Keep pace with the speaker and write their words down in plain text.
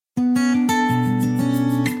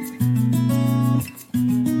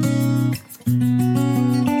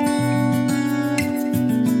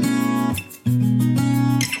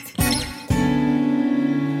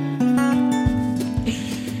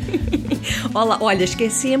Olá, olha,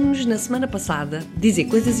 esquecemos na semana passada de dizer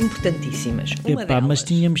coisas importantíssimas. Uma delas... mas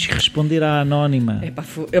tínhamos que responder à anónima.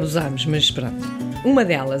 Abusámos, mas pronto. Uma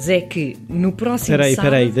delas é que no próximo sábado...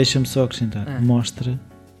 Espera aí, deixa-me só acrescentar. Mostra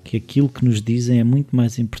que aquilo que nos dizem é muito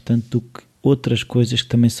mais importante do que outras coisas que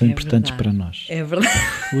também são importantes para nós. É verdade.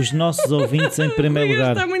 Os nossos ouvintes em primeiro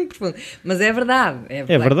lugar. Está muito profundo. Mas é verdade. É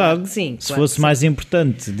verdade. Claro que sim. Se fosse mais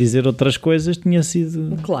importante dizer outras coisas, tinha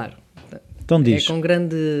sido... Claro. Então diz. É com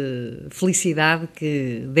grande felicidade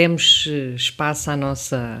que demos espaço à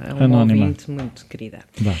nossa Anónima. Ouvinte muito querida.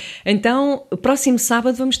 Vá. Então, próximo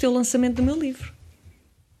sábado vamos ter o lançamento do meu livro.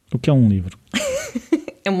 O que é um livro?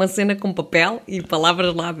 É uma cena com papel e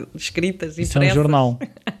palavras lá escritas. Isso é um jornal.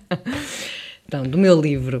 Então, do meu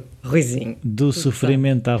livro, Ruizinho. Do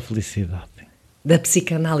sofrimento à felicidade. Da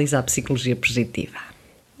psicanálise à psicologia positiva.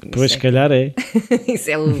 Pois, se calhar é.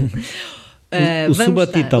 Isso é o... o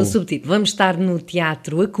subtítulo. O subtítulo. Vamos estar no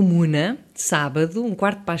Teatro A Comuna, sábado,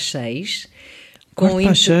 5:45.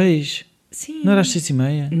 5:45? Sim. Não era às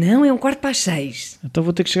 6:30? Não, é 5:45. Então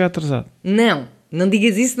vou ter que chegar atrasado. Não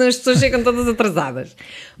digas isso, senão as pessoas chegam todas atrasadas.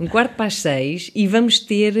 5:45 e vamos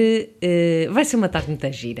ter... vai ser uma tarde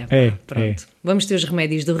muito gira. Pronto. Vamos ter os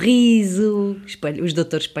remédios do riso, os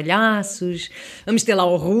doutores palhaços, vamos ter lá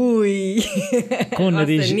o Rui. Com o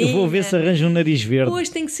nariz, eu vou ver se arranjo um nariz verde. Pois,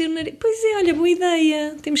 tem que ser o nariz. Pois é, olha, boa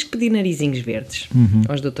ideia. Temos que pedir narizinhos verdes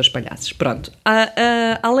aos doutores palhaços. Pronto.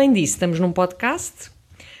 Além disso, estamos num podcast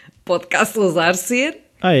Ousar Ser.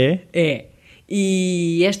 Ah, é? É.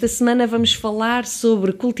 E esta semana vamos falar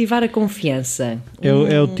sobre cultivar a confiança.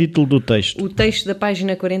 É o título do texto. O texto da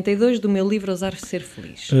página 42 do meu livro Ousar Ser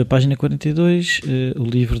Feliz. Página 42, o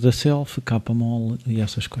livro da Self, capa mole e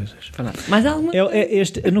essas coisas. Pronto. Mais alguma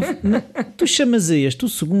coisa? Tu chamas a este o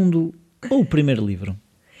segundo ou o primeiro livro?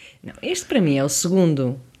 Não, este para mim é o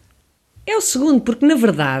segundo. É o segundo, porque na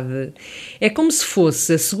verdade é como se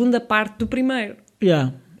fosse a segunda parte do primeiro.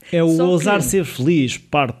 É o Ousar Ser Feliz,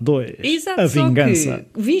 parte 2. Exato, a vingança. Só que,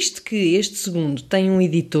 visto que este segundo tem um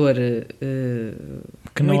editor...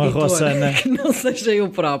 que não a Rossana. Que não seja eu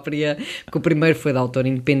própria, porque o primeiro foi de autor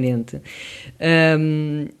independente,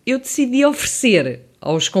 eu decidi oferecer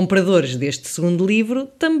aos compradores deste segundo livro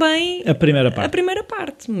também... A primeira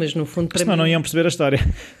parte. Mas no fundo... Senão não iam perceber a história.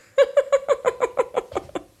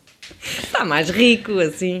 Está mais rico,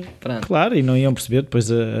 assim. Pronto. Claro, e não iam perceber depois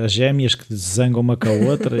as gêmeas que zangam uma com a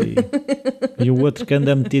outra e o outro que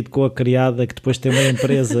anda metido com a criada que depois tem uma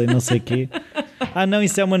empresa e não sei o quê. Não,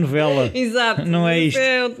 isso é uma novela. Exato. Não é isto.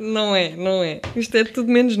 Não é. Isto é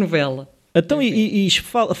tudo menos novela. Então,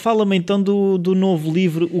 fala-me então do novo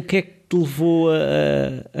livro. O que é que te levou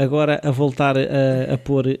agora a voltar a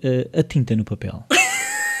pôr a tinta no papel?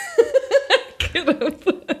 Caramba.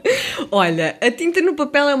 Olha, a tinta no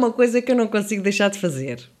papel é uma coisa que eu não consigo deixar de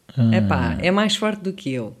fazer. É mais forte do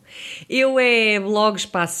que eu. Eu é blogs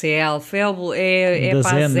para a self, é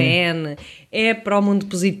para a zen, é para o mundo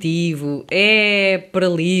positivo, é para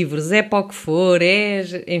livros, é para o que for,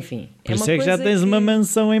 enfim. Por isso é que já tens uma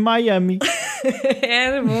mansão em Miami.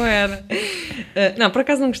 Era. Não, por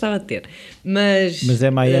acaso não gostava de ter. Mas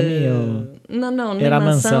é Miami ou... Não, era a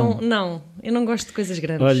mansão. Não, eu não gosto de coisas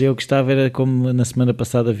grandes. Olha, eu gostava, era como na semana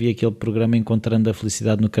passada vi aquele programa Encontrando a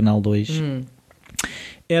Felicidade no Canal 2.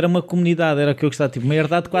 Era uma comunidade, era o que eu gostava, tipo uma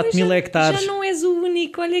herdade de 4.000 hectares. Já não és o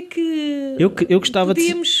único, olha que... Eu gostava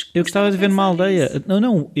de ver numa aldeia. Isso.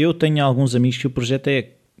 Não, eu tenho alguns amigos que o projeto é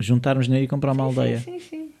juntarmos dinheiro e comprar uma aldeia.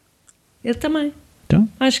 Sim. Eu também. Então,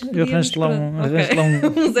 acho que eu arranjo lá uma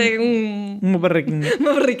barraquinha.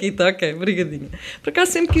 Uma barraquita, ok, brigadinho. Por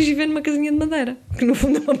acaso sempre quis viver numa casinha de madeira, que no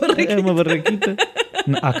fundo é uma barraquita. É uma barraquita.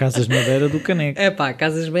 Há casas de madeira do Caneco.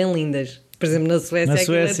 Casas bem lindas. Por exemplo, na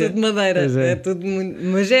Suécia é tudo de madeira. É tudo muito...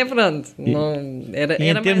 Mas pronto.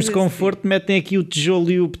 Em termos de conforto, metem aqui o tijolo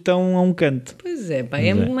e o betão a um canto. Pois é,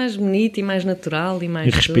 muito mais bonito e mais natural e mais...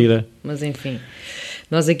 E respira. Tudo. Mas enfim...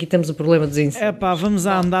 Nós aqui temos o problema dos incêndios. Vamos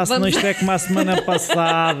a andar, senão isto é como a semana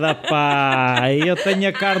passada, Eu tenho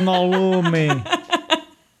a carne ao lume.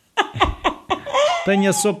 Tenho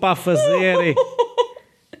a sopa a fazer.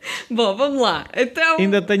 Bom, vamos lá. Então...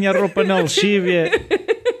 Ainda tenho a roupa na lexívia.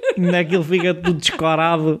 Ainda aquilo fica tudo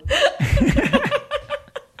descorado.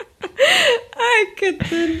 Ai,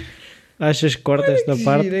 Catano. Achas que corta esta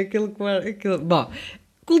parte? Aquele... Bom,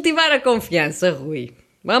 cultivar a confiança, Rui.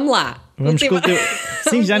 Vamos lá. Vamos cultivar.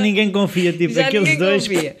 Sim, já ninguém confia, tipo, já aqueles dois.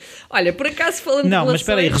 Confia. Olha, por acaso falando de relações... mas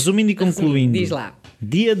espera aí, resumindo e concluindo. Diz lá.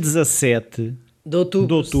 Dia 17 de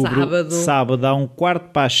outubro, sábado, há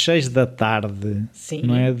 5:45 da tarde. Sim.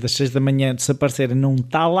 Não é? Das 6 da manhã, de se aparecerem, não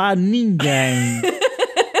está lá ninguém.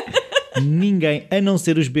 Ninguém, a não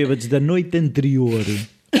ser os bêbados da noite anterior.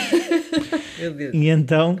 Meu Deus. E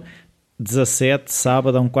então, 17,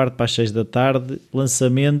 sábado, a 5:45 da tarde,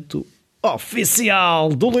 lançamento oficial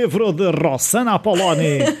do livro de Rossana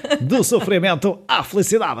Poloni, Do Sofrimento à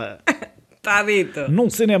Felicidade. Está dito. Num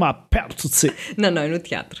cinema perto de si. Não, é no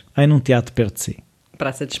teatro. Aí num teatro perto de si.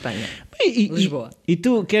 Praça de Espanha. Lisboa. E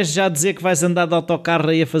tu queres já dizer que vais andar de autocarro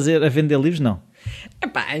aí a vender livros? Não.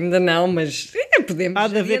 Epá, ainda não, mas podemos Há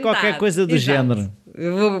de haver adiantar. qualquer coisa do género.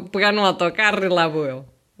 Eu vou pegar num autocarro e lá vou eu.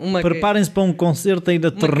 Preparem-se para um concerto aí da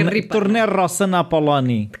Turnê Rossana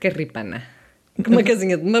Poloni. De carripana. Uma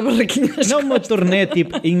casinha de uma barraquinha. Não uma turnê,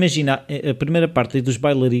 tipo, imagina a primeira parte dos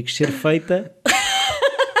bailaricos ser feita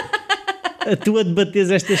a tu a debateres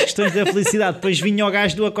estas questões da felicidade. Depois vinha o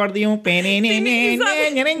gajo do acordeão.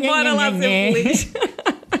 Bora lá ser feliz.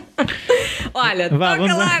 Olha, toca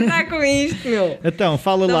lá andar com isto, meu. Então,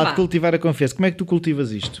 fala lá de cultivar a confiança. Como é que tu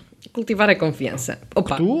cultivas isto? Cultivar a confiança.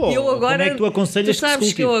 Opa, eu agora, como é que tu aconselhas tu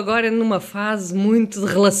sabes que eu agora numa fase muito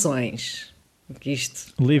de relações. Que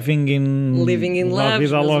isto... Living in love,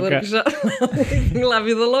 vida louca. Living la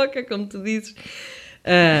vida louca, como tu dizes.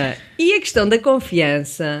 E a questão da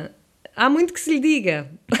confiança, há muito que se lhe diga.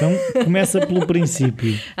 Então, começa pelo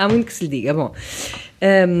princípio. Há muito que se lhe diga. Bom,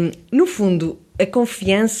 no fundo, a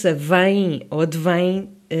confiança vem ou advém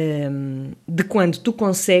de quando tu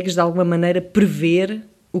consegues, de alguma maneira, prever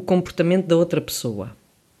o comportamento da outra pessoa.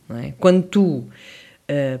 Não é? Quando tu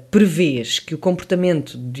prevês que o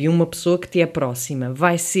comportamento de uma pessoa que te é próxima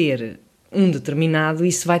vai ser um determinado,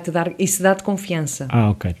 isso dá-te confiança.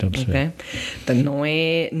 Ok, estou a perceber. Okay? Portanto,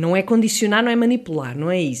 não é condicionar, não é manipular,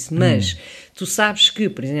 não é isso. Mas tu sabes que,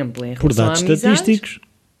 por exemplo, em relação a amizades... Por dados estatísticos...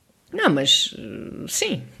 Não, mas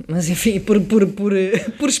sim, mas enfim,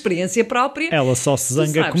 por experiência própria. Ela só se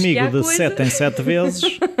zanga comigo de 7 em 7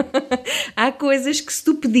 vezes. Há coisas que se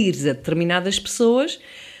tu pedires a determinadas pessoas,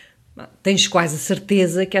 tens quase a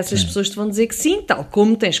certeza que essas pessoas te vão dizer que sim, tal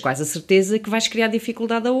como tens quase a certeza que vais criar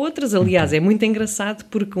dificuldade a outras. Aliás, é muito engraçado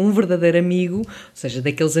porque um verdadeiro amigo, ou seja,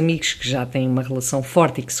 daqueles amigos que já têm uma relação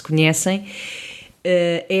forte e que se conhecem,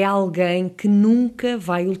 é alguém que nunca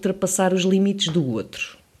vai ultrapassar os limites do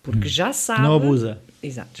outro. Porque já sabe... Não abusa.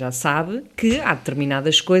 Exato, já sabe que há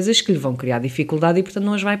determinadas coisas que lhe vão criar dificuldade e, portanto,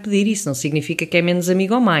 não as vai pedir. Isso não significa que é menos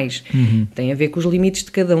amigo ou mais. Tem a ver com os limites de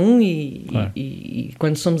cada um e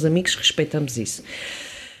quando somos amigos respeitamos isso.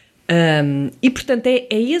 E, portanto, é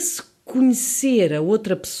esse conhecer a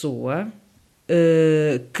outra pessoa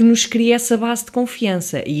que nos cria essa base de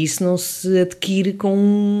confiança. E isso não se adquire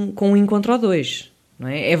com um encontro ou dois. Não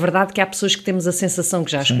é? É verdade que há pessoas que temos a sensação que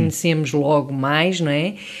já as conhecemos logo mais, não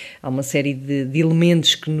é? Há uma série de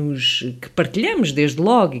elementos que partilhamos desde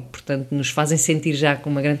logo e que, portanto, nos fazem sentir já com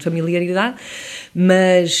uma grande familiaridade,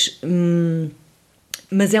 mas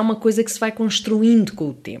é uma coisa que se vai construindo com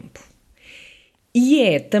o tempo. E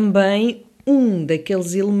é também um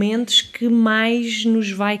daqueles elementos que mais nos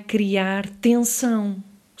vai criar tensão,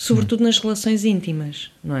 sobretudo nas relações íntimas,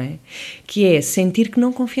 não é? Que é sentir que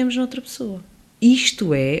não confiamos noutra pessoa.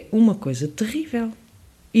 Isto é uma coisa terrível.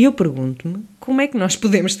 E eu pergunto-me como é que nós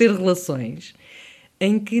podemos ter relações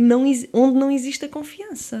onde não existe a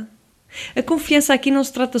confiança. A confiança aqui não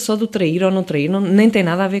se trata só do trair ou não trair, nem tem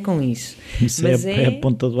nada a ver com isso. Isso mas é a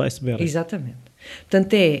ponta do iceberg. Exatamente.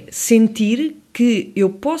 Portanto, é sentir que eu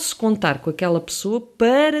posso contar com aquela pessoa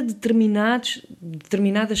para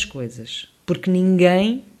determinadas coisas. Porque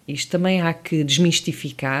ninguém, isto também há que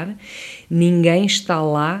desmistificar, ninguém está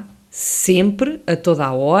lá sempre, a toda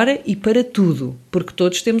a hora e para tudo, porque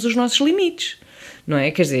todos temos os nossos limites, não é?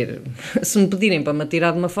 Quer dizer, se me pedirem para me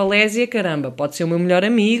atirar de uma falésia, caramba, pode ser o meu melhor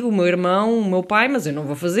amigo, o meu irmão, o meu pai, mas eu não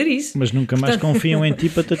vou fazer isso. Mas nunca mais confiam em ti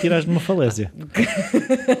para te atirares de uma falésia.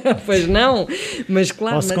 Pois não, mas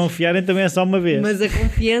claro... Ou se confiarem também é só uma vez. Mas a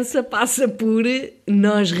confiança passa por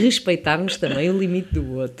nós respeitarmos também o limite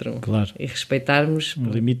do outro. Claro. E respeitarmos... O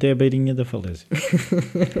limite é a beirinha da falésia.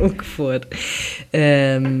 O que for.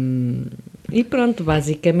 E pronto,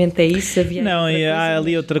 basicamente é isso. Não, e há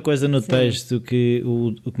ali outra coisa no texto que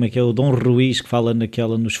como é que é o Dom Ruiz que fala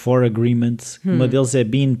nos Four Agreements. Uma deles é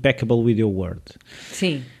Be impeccable with your word.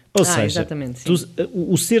 Sim. Ou seja,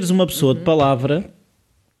 o seres uma pessoa de palavra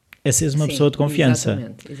é seres uma pessoa de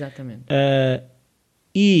confiança. Exatamente.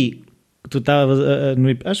 E tu estavas,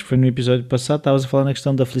 acho que foi no episódio passado, estavas a falar na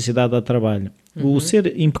questão da felicidade ao trabalho. O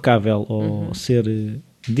ser impecável ou ser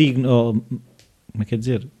digno, ou, como é que é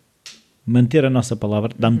dizer? Manter a nossa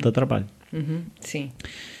palavra dá muito trabalho. Sim.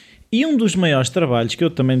 E um dos maiores trabalhos que eu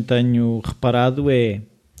também tenho reparado é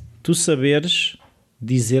tu saberes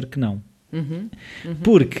dizer que não.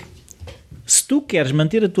 Porque Se tu queres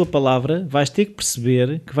manter a tua palavra, vais ter que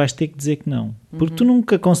perceber que vais ter que dizer que não. Porque tu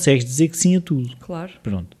nunca consegues dizer que sim a tudo. Claro.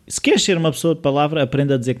 Pronto. Se queres ser uma pessoa de palavra,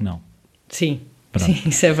 aprenda a dizer que não. Sim. Sim,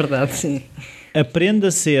 isso é verdade, sim. Aprenda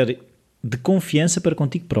a ser de confiança para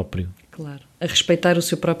contigo próprio. Claro. A respeitar o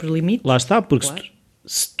seu próprio limite. Lá está, porque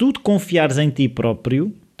se tu te confiares em ti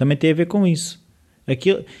próprio, também tem a ver com isso.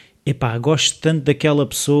 Aquilo, gosto tanto daquela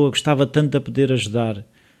pessoa, gostava tanto de a poder ajudar,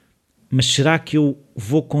 mas será que eu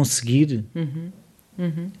vou conseguir?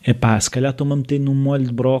 Se calhar estou-me a meter num molho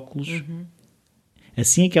de brócolos.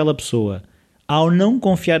 Assim aquela pessoa, ao não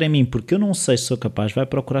confiar em mim, porque eu não sei se sou capaz, vai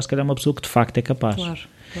procurar se calhar uma pessoa que de facto é capaz. Claro.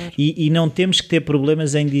 E não temos que ter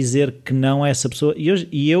problemas em dizer que não a essa pessoa.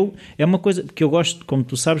 E eu é uma coisa que eu gosto, como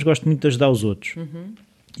tu sabes, gosto muito de ajudar os outros.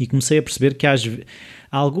 E comecei a perceber que há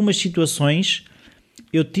algumas situações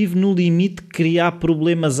eu tive no limite de criar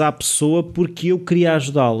problemas à pessoa porque eu queria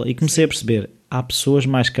ajudá-la. E comecei a perceber, há pessoas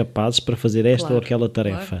mais capazes para fazer esta ou aquela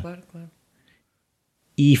tarefa. Claro.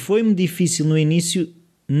 E foi-me difícil no início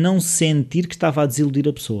não sentir que estava a desiludir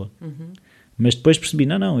a pessoa. Mas depois percebi,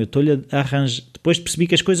 eu estou-lhe a arranjar. Depois percebi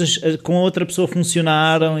que as coisas com a outra pessoa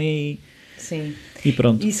funcionaram e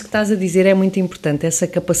pronto. Isso que estás a dizer é muito importante, essa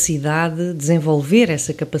capacidade, desenvolver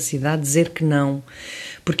essa capacidade de dizer que não,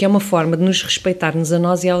 porque é uma forma de nos respeitarmos a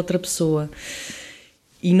nós e à outra pessoa.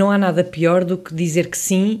 E não há nada pior do que dizer que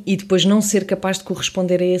sim e depois não ser capaz de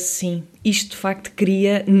corresponder a esse sim. Isto, de facto,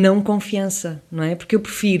 cria não confiança, não é? Porque eu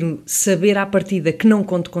prefiro saber à partida que não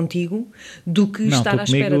conto contigo do que estar à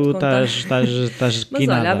espera de contar. Estás Mas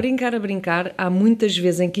olha, a brincar, há muitas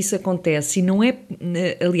vezes em que isso acontece e não é...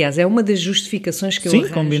 Aliás, é uma das justificações que eu arranjo.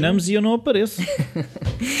 Sim, combinamos e eu não apareço.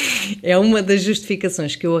 É uma das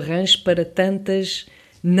justificações que eu arranjo para tantas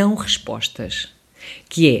não respostas,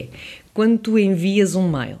 que é... Quando tu envias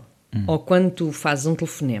um mail, ou quando tu fazes um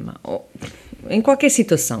telefonema, ou em qualquer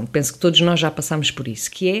situação, penso que todos nós já passamos por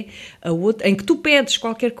isso, que é em que tu pedes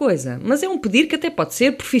qualquer coisa, mas é um pedido que até pode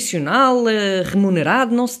ser profissional,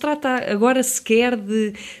 remunerado, não se trata agora sequer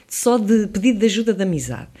só de pedido de ajuda de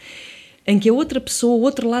amizade, em que a outra pessoa, o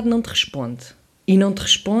outro lado não te responde, e não te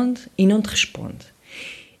responde, e não te responde.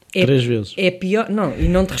 3 vezes. É pior, não, e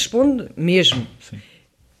não te responde mesmo. Sim.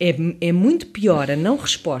 É muito pior a não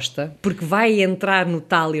resposta, porque vai entrar no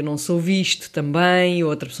tal eu não sou visto também,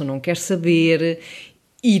 outra pessoa não quer saber,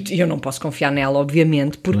 e eu não posso confiar nela,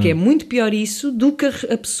 obviamente, porque é muito pior isso do que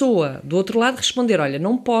a pessoa do outro lado responder, olha,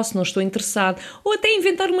 não posso, não estou interessado, ou até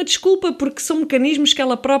inventar uma desculpa, porque são mecanismos que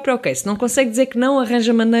ela própria, se não consegue dizer que não,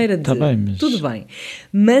 arranja maneira de... Tá bem, mas... Tudo bem,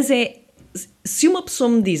 mas se uma pessoa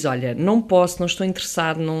me diz, olha, não posso, não estou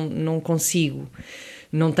interessado, não consigo...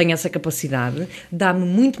 não tenho essa capacidade, dá-me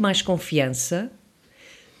muito mais confiança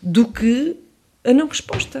do que a não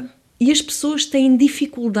resposta. E as pessoas têm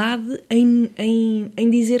dificuldade em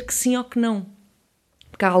dizer que sim ou que não.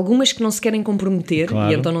 Porque há algumas que não se querem comprometer,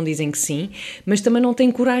 claro, e então não dizem que sim, mas também não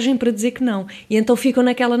têm coragem para dizer que não. E então ficam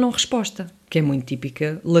naquela não resposta, que é muito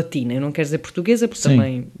típica latina. Eu não quero dizer portuguesa, porque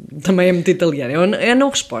também é muito italiana. É a não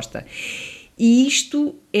resposta. E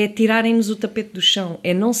isto é tirarem-nos o tapete do chão,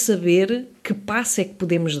 é não saber que passo é que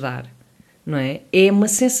podemos dar, não é? É uma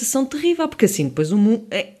sensação terrível, porque assim depois o mundo,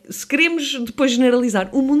 se queremos depois generalizar,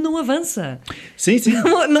 o mundo não avança. Sim.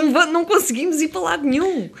 Não conseguimos ir para lado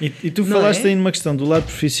nenhum. E tu falaste aí numa questão do lado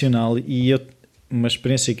profissional e uma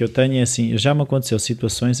experiência que eu tenho é assim, já me aconteceu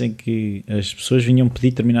situações em que as pessoas vinham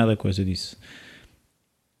pedir determinada coisa, eu disse,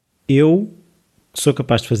 eu... sou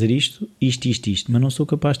capaz de fazer isto, mas não sou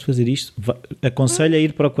capaz de fazer isto. Aconselho a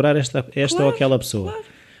ir procurar esta ou aquela pessoa. Claro.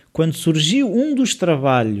 Quando surgiu um dos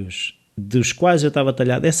trabalhos dos quais eu estava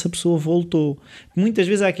talhado, essa pessoa voltou. Muitas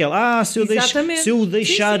vezes há aquela, se eu o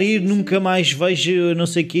deixar ir, nunca mais vejo não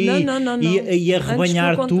sei o quê, e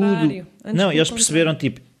arrebanhar tudo. Não, eles perceberam,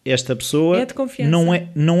 esta pessoa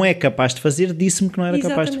não é capaz de fazer, disse-me que não era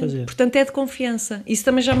capaz de fazer. Portanto, é de confiança. Isso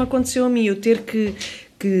também já me aconteceu a mim, eu ter que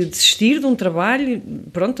desistir de um trabalho,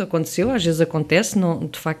 pronto, aconteceu, às vezes acontece,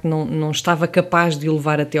 de facto não estava capaz de o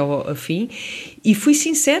levar até ao fim, e fui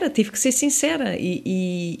sincera, tive que ser sincera,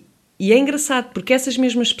 e é engraçado, porque essas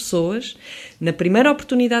mesmas pessoas, na primeira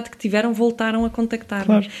oportunidade que tiveram, voltaram a contactar-me.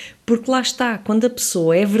 Claro. Porque lá está, quando a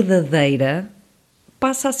pessoa é verdadeira,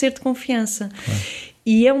 passa a ser de confiança. Claro.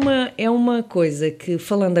 E é uma coisa que,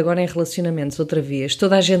 falando agora em relacionamentos outra vez,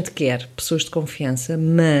 toda a gente quer pessoas de confiança,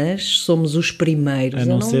 mas somos os primeiros a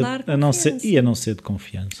não dar confiança. A não ser de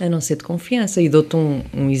confiança. A não ser de confiança. E dou-te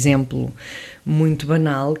um exemplo muito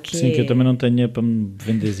banal que Sim, que eu também não tenho para me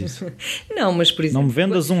venderes isso. Não, mas por exemplo... Não me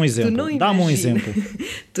vendas um exemplo, dá-me um exemplo.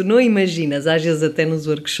 Tu não imaginas, às vezes até nos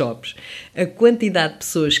workshops, a quantidade de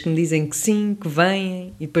pessoas que me dizem que sim, que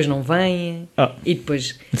vêm, e depois não vêm, e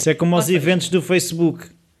depois... Isso é como aos eventos do Facebook.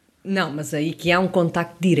 Não, mas aí que há um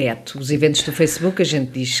contacto direto. Os eventos do Facebook a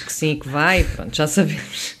gente diz que sim, que vai, pronto, já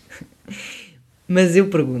sabemos. Mas eu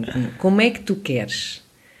pergunto-me, como é que tu queres...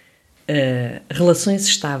 relações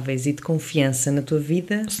estáveis e de confiança na tua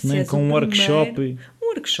vida, se nem com um workshop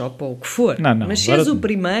ou o que for, não, mas se és o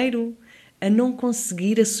primeiro a não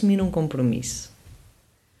conseguir assumir um compromisso.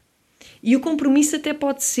 E o compromisso até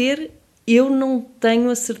pode ser: eu não tenho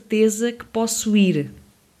a certeza que posso ir,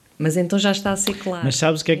 mas então já está a ser claro. Mas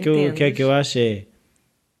sabes o que é que eu acho?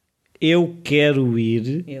 Eu quero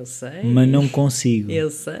ir, eu sei, mas não consigo. Eu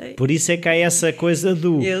sei. Por isso é que há essa coisa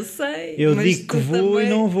do... Eu sei. Eu digo que vou também, e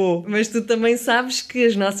não vou. Mas tu também sabes que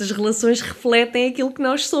as nossas relações refletem aquilo que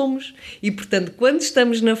nós somos. E, portanto, quando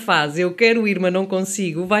estamos na fase eu quero ir, mas não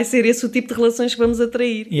consigo, vai ser esse o tipo de relações que vamos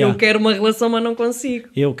atrair. Yeah. Eu quero uma relação, mas não consigo.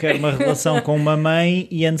 Eu quero uma relação com uma mãe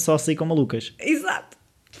e ando só assim com malucas. Exato.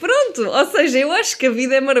 Pronto, ou seja, eu acho que a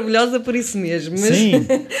vida é maravilhosa por isso mesmo, mas, sim.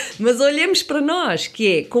 Mas olhemos para nós, que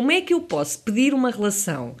é, como é que eu posso pedir uma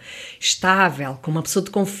relação estável, com uma pessoa de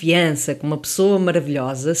confiança, com uma pessoa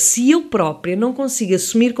maravilhosa, se eu própria não consigo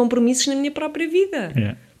assumir compromissos na minha própria vida?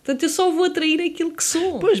 Yeah. Portanto, eu só vou atrair aquilo que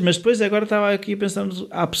sou. Pois, mas depois agora estava aqui pensando,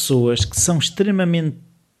 há pessoas que são extremamente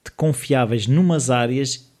confiáveis numas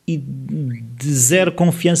áreas e de zero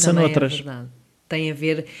confiança também noutras. É verdade. Tem a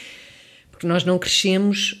ver... Porque nós não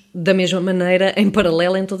crescemos da mesma maneira em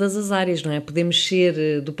paralelo em todas as áreas, não é? Podemos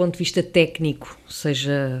ser, do ponto de vista técnico,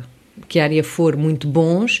 seja que área for, muito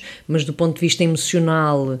bons, mas do ponto de vista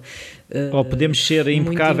emocional... ou podemos ser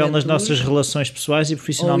impecável nas nossas relações pessoais e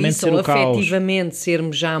profissionalmente ser o caos. Ou afetivamente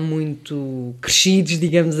sermos já muito crescidos,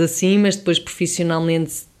 digamos assim, mas depois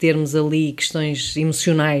profissionalmente termos ali questões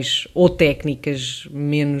emocionais ou técnicas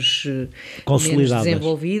menos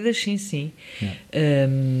desenvolvidas, sim.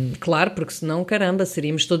 Yeah. Claro, porque senão, caramba,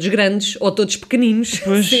 seríamos todos grandes ou todos pequeninos,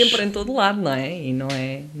 sempre em todo lado, não é? E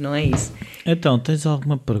não é isso. Então, tens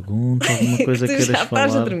alguma pergunta, alguma coisa que queiras falar?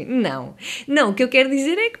 Estás a dormir? Não, o que eu quero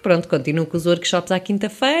dizer é que, pronto, continuo com os workshops à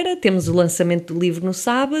quinta-feira, temos o lançamento do livro no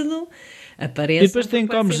sábado, apareçam... E depois tem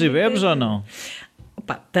comes e bebes ou não?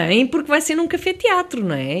 Opa, tem, porque vai ser num café-teatro,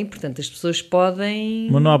 não é? E, portanto, as pessoas podem...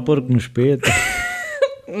 Mas não há porco no espeto.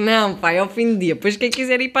 Não, pai, ao fim do dia. Depois quem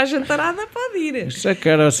quiser ir para a jantarada pode ir. Isso é que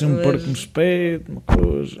era assim um porco no espeto, uma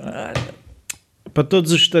coisa... Para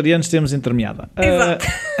todos os vegetarianos temos intermeada. Exato.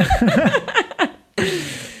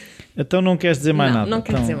 Então não queres dizer mais nada? Não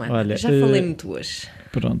quero dizer mais nada. Olha, já falei muito hoje.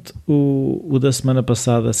 Pronto. O da semana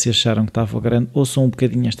passada, se acharam que estava grande, ouçam um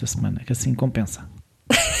bocadinho esta semana, que assim compensa.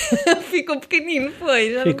 Ficou pequenino,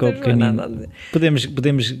 foi. Já ficou pequenino.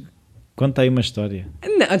 Podemos contar aí uma história.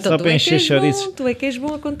 Não, então só para encher chouriços. Tu é que és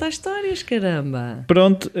bom a contar histórias, caramba.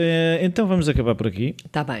 Pronto, então vamos acabar por aqui.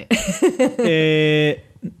 Está bem.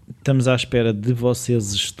 Estamos à espera de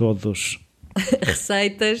vocês todos.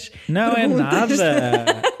 Receitas. Não é nada.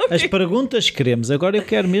 As perguntas que queremos. Agora eu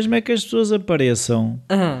quero mesmo é que as pessoas apareçam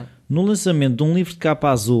no lançamento de um livro de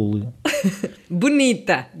capa azul.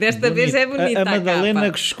 Bonita. Desta vez é bonita a Madalena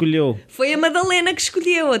capa. Que escolheu. Foi a Madalena que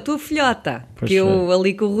escolheu, a tua filhota. Porque eu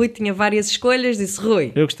ali com o Rui tinha várias escolhas, disse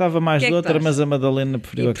Rui. Eu gostava mais de outra, mas a Madalena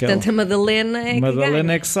preferiu aquela. Portanto a Madalena é que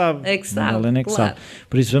ganha. É que sabe. É que sabe. Madalena é que sabe.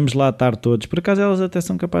 Por isso vamos lá estar todos. Por acaso elas até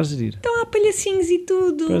são capazes de ir. Então há palhacinhos e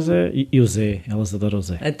tudo. Pois é. E o Zé, elas adoram o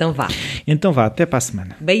Zé. Então vá. Então vá, até para a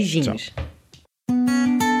semana. Beijinhos. Tchau.